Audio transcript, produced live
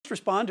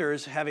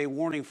responders have a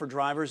warning for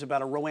drivers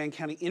about a Rowan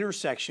County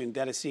intersection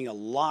that is seeing a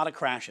lot of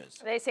crashes.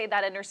 They say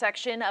that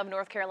intersection of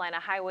North Carolina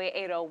Highway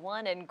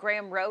 801 and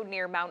Graham Road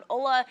near Mount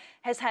Ulla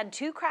has had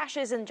 2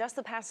 crashes in just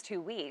the past 2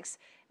 weeks.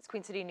 As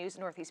Queen City News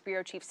Northeast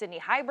Bureau Chief Sydney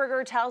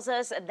Heiberger tells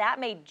us that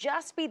may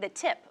just be the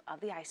tip of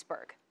the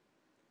iceberg.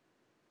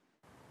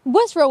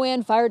 West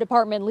Rowan Fire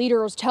Department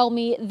leaders tell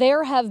me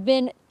there have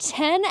been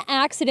 10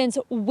 accidents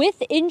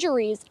with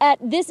injuries at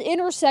this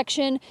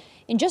intersection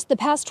in just the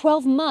past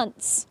 12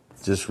 months.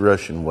 Just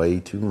rushing way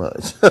too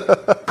much.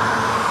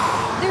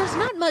 There's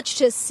not much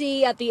to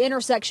see at the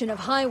intersection of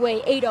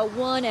Highway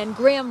 801 and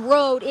Graham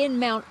Road in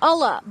Mount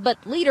Ulla,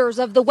 but leaders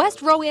of the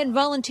West Rowan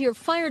Volunteer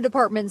Fire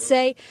Department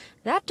say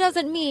that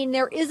doesn't mean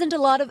there isn't a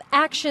lot of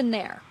action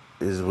there.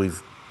 As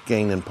we've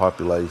gained in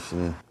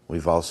population,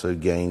 we've also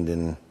gained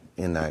in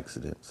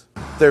accidents.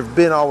 There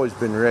have always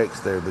been wrecks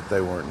there, but they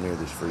weren't near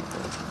this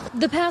frequent.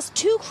 The past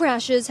 2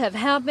 crashes have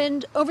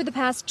happened over the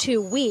past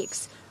 2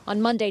 weeks. On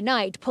Monday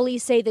night,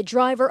 police say the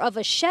driver of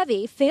a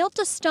Chevy failed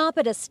to stop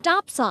at a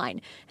stop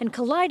sign and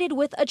collided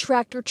with a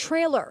tractor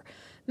trailer.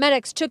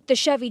 Medics took the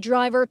Chevy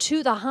driver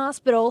to the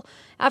hospital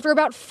after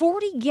about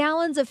 40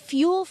 gallons of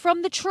fuel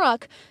from the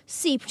truck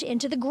seeped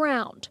into the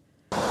ground.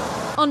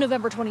 On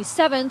November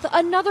 27th,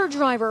 another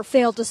driver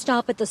failed to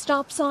stop at the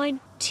stop sign,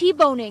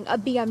 T-boning a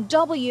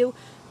BMW,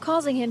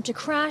 causing him to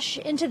crash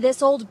into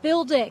this old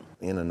building.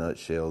 In a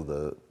nutshell,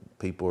 the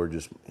people are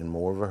just in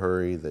more of a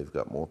hurry. They've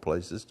got more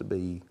places to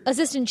be.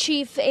 Assistant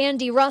Chief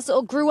Andy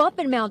Russell grew up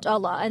in Mount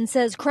Ulla and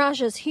says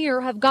crashes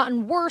here have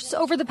gotten worse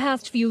over the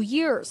past few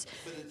years.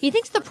 He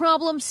thinks the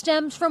problem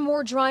stems from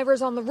more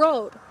drivers on the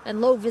road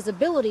and low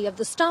visibility of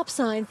the stop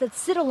signs that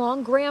sit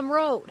along Graham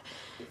Road.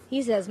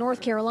 He says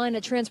North Carolina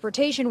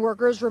transportation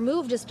workers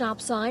removed a stop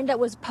sign that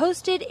was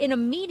posted in a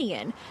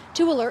median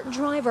to alert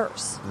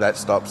drivers. That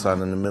stop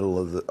sign in the middle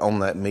of on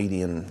that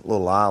median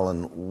little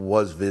island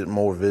was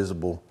more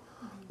visible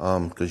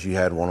because you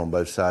had one on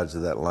both sides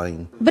of that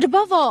lane. But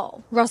above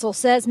all, Russell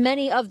says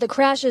many of the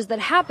crashes that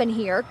happen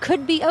here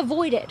could be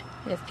avoided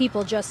if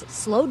people just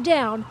slowed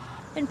down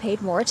and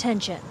paid more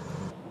attention.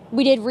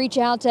 We did reach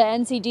out to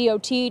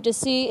NCDOT to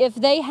see if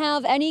they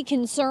have any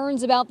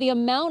concerns about the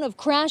amount of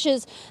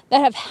crashes that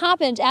have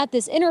happened at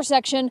this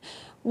intersection.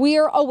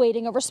 We're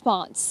awaiting a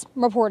response.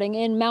 Reporting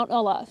in Mount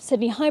Ulla,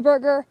 Sydney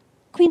Heiberger,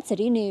 Queen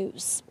City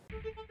News.